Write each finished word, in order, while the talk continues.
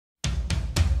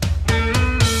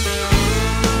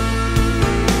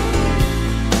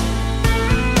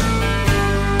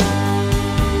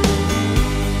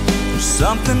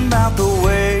Something about the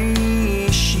way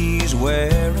she's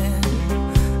wearing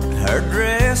her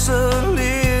dress a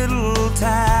little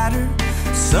tighter.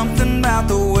 Something about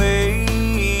the way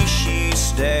she's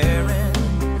staring.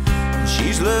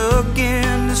 She's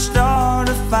looking to start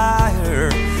a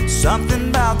fire. Something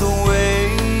about the way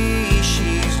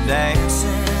she's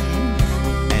dancing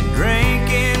and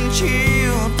drinking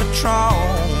chilled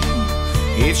Patron.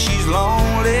 If she's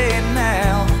lonely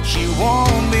now, she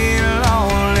won't be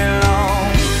lonely long.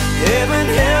 Heaven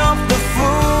help the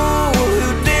fool who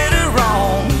did her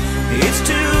wrong. It's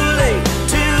too late,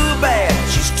 too bad,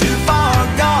 she's too far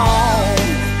gone.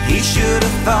 He should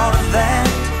have thought of that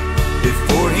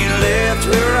before he left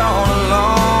her all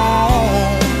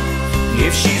alone.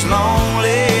 If she's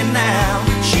lonely now,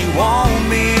 she won't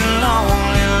be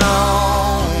lonely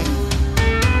long.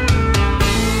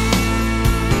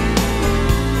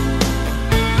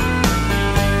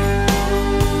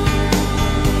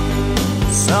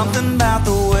 Something about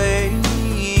the way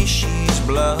she's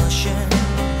blushing,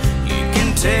 you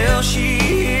can tell she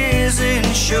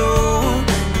isn't sure.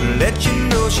 Let you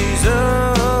know she's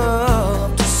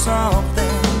up to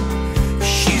something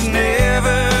she's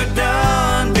never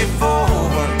done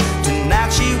before.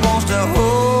 Tonight she wants to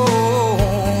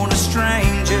hold a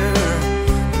stranger,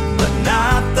 but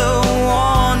not the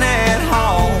one at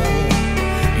home.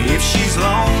 If she's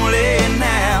lonely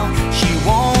now, she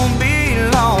won't be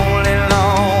lonely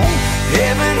long.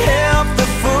 Heaven help the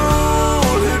fool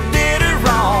who did her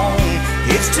wrong.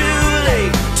 It's too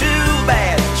late, too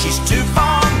bad, she's too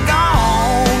far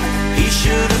gone. He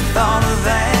should have thought of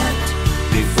that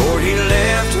before he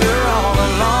left her all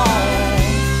alone.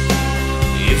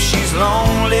 If she's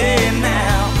lonely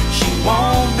now, she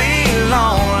won't be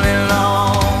lonely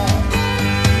long.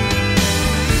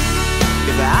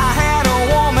 If I had a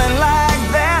woman like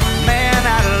that, man,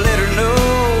 I'd let her know.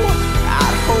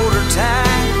 I'd hold her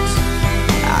tight,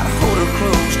 I'd hold her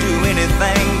close, do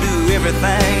anything, do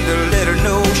everything to let her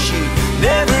know she'd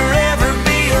never ever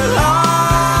be alone.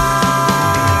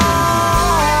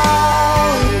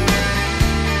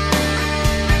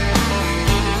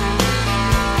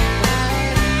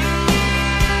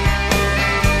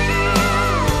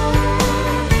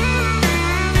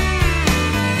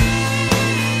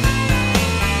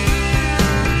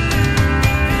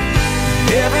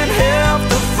 Heaven help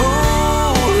the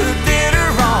fool who did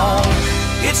her wrong.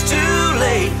 It's too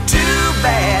late, too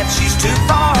bad, she's too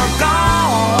far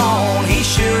gone. He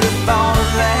should have thought of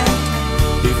that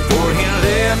before he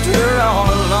left her all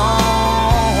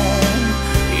alone.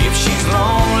 If she's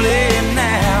lonely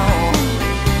now,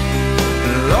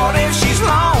 Lord, if she's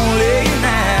lonely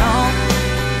now,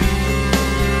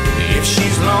 if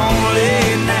she's lonely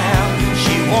now,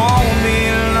 she won't be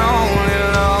lonely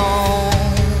long.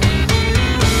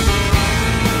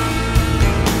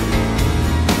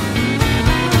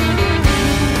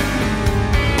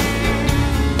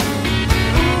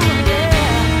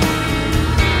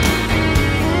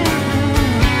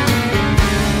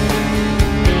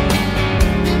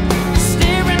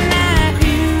 Staring at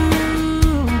you,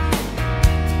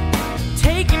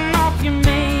 taking off your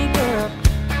makeup,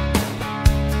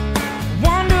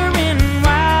 wondering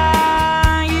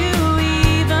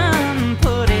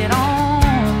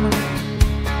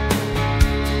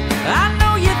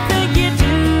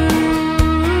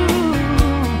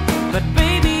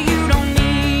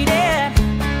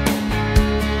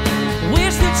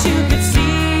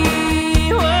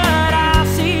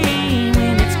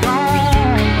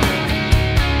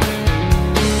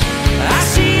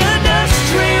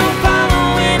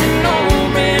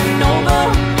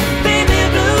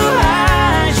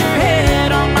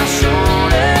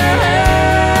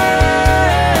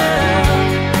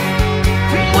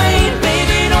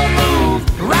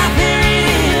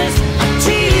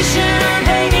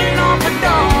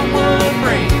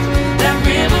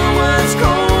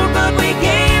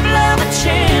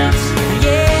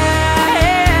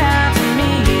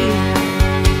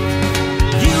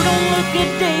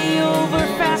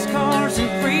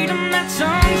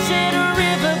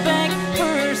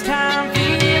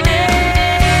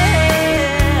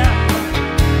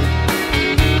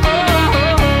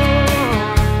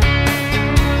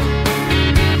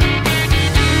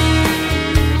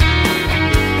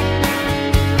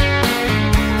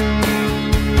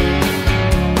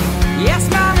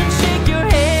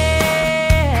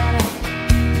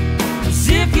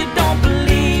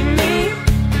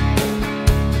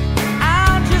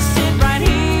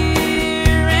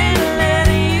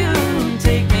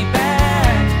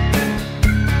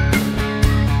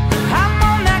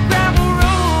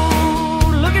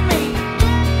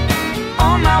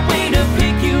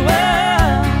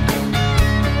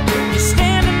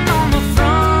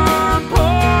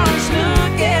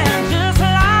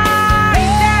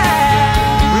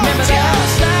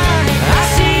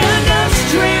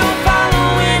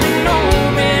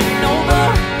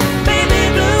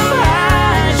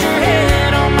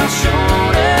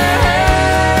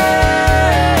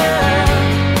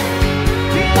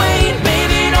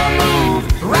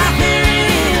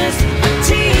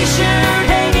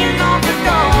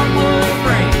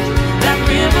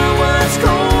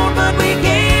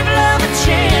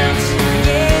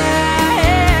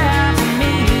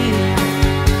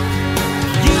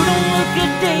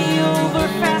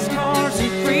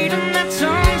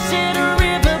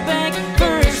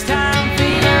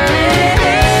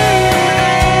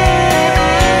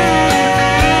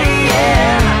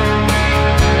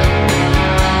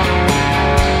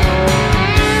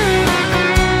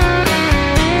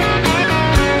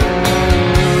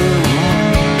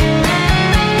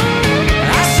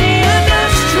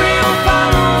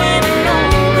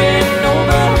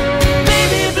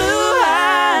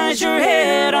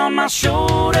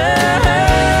shoulder.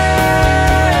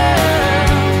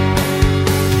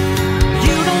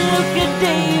 You don't look a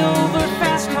day over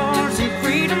fast cars and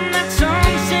freedom. That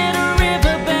sunset or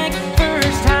riverbank,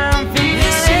 first time feeling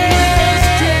it.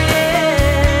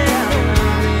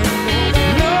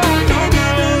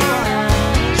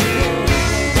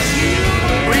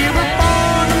 We were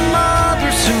born to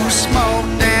mothers who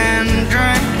smoked and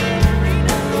drank.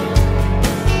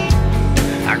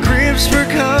 Our cribs were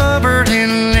covered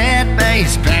in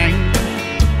lead-based paint.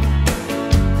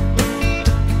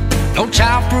 No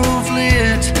childproof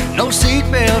lids, no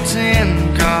seatbelts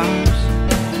in cars.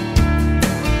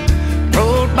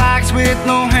 Road bikes with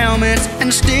no helmets,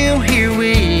 and still here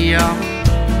we are.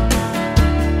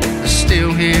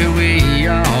 Still here we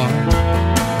are.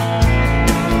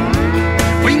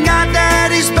 We got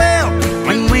daddy's belt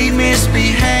when we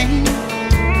misbehaved.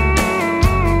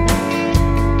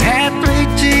 Had 3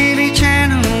 TV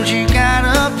channels, you got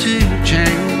up to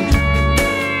change.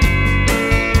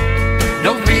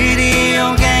 No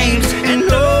video games and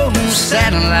no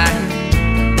satellite.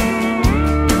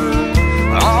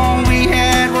 All we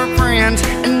had were friends,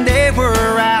 and they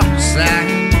were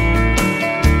outside,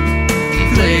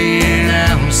 playing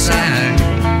outside.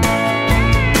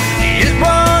 It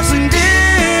was a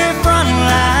different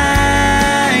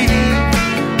life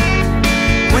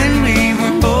when we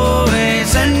were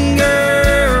boys and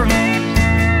girls.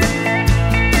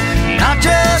 Not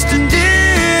just a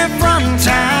different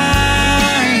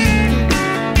time,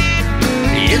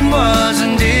 it was a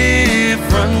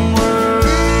different world.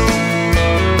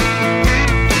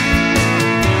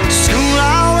 School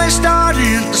always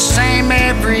started the same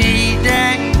every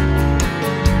day.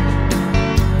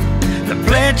 The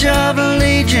Pledge of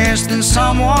Allegiance, then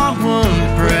someone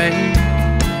would pray.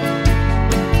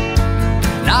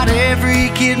 Not every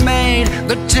kid made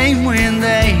the team when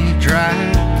they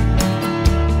tried.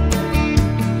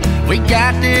 We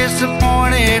got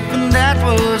disappointed, but that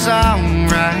was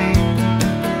alright.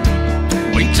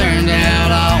 We turned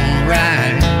out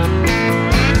alright.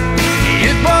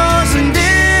 It was a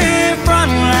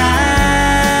different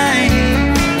life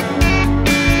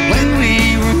when we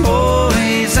were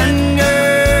boys and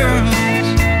girls.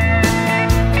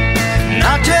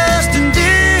 Not just a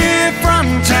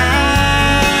different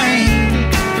time,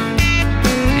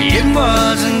 it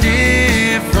was a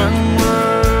different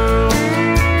world.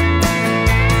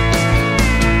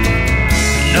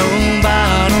 No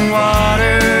bottled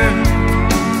water,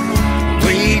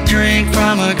 we drink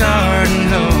from a garden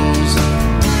hose.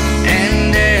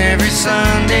 And every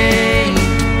Sunday,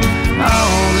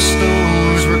 all the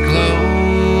stores were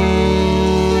closed.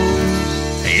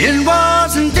 It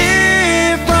was a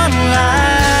different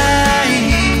life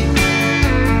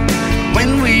when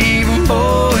we were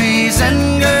boys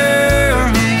and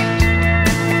girls.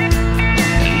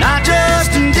 Not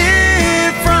just a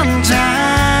different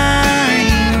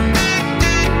time,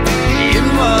 it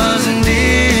was a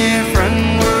different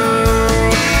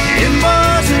world. It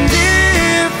was a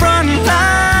different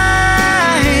life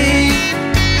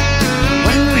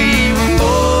when we were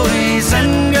boys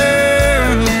and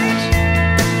girls.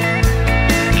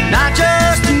 Not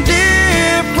just a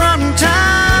different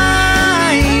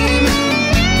time,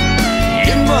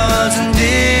 it was a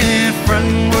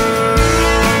different world.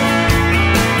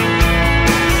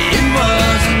 It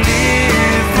was a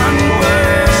different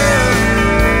world.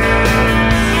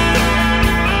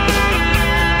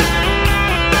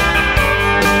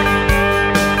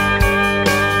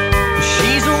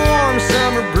 She's a warm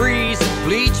summer breeze,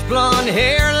 bleached blonde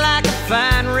hair like a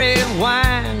fine red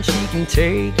wine. She can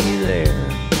take you there.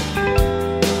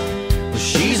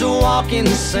 She's a walk in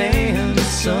the sand at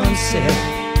sunset.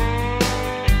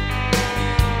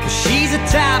 She's a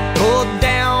type pulled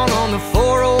down on the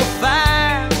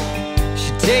 405.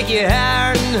 She'd take you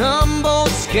higher than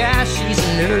Humboldt sky. She's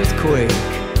an earthquake,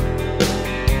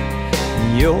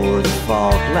 and you're the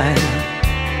fault line.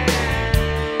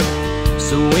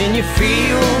 So when you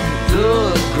feel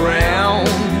the ground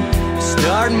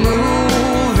start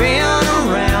moving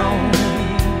around,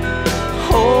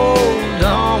 hold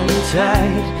on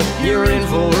tight, you're in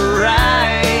for a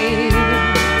ride.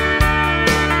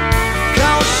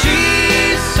 'Cause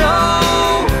she's so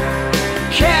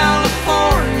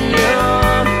California.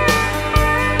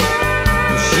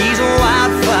 She's a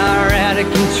wildfire out of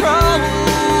control,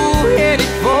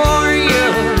 headed for you.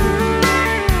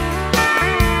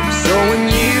 So when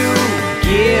you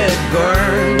get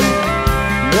burned,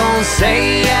 don't say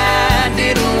I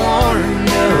didn't warn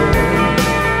you.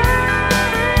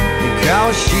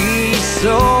 'Cause she's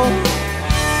so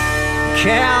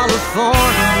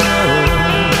California.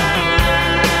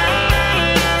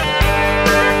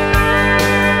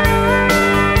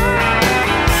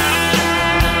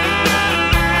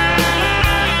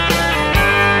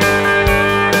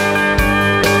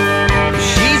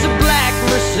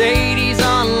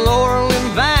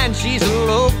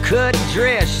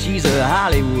 she's a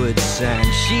Hollywood sign.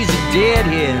 She's a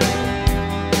deadhead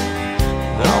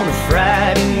on a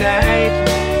Friday night.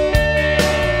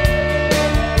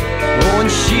 Oh,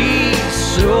 and she's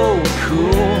so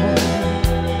cool,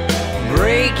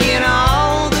 breaking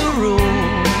all the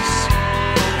rules,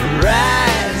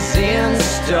 rising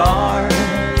star.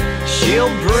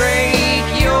 She'll break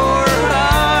your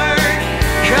heart,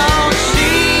 'cause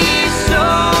she's so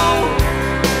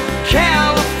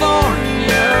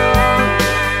California.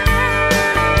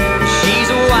 She's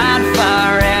a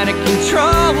wildfire out of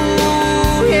control,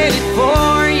 headed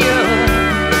for you.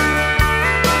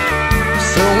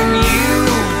 So when you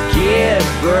get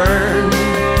burned,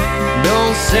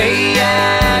 don't say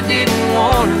I didn't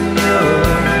warn you,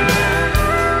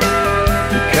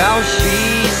 'cause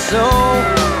she's so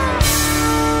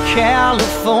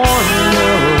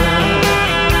California.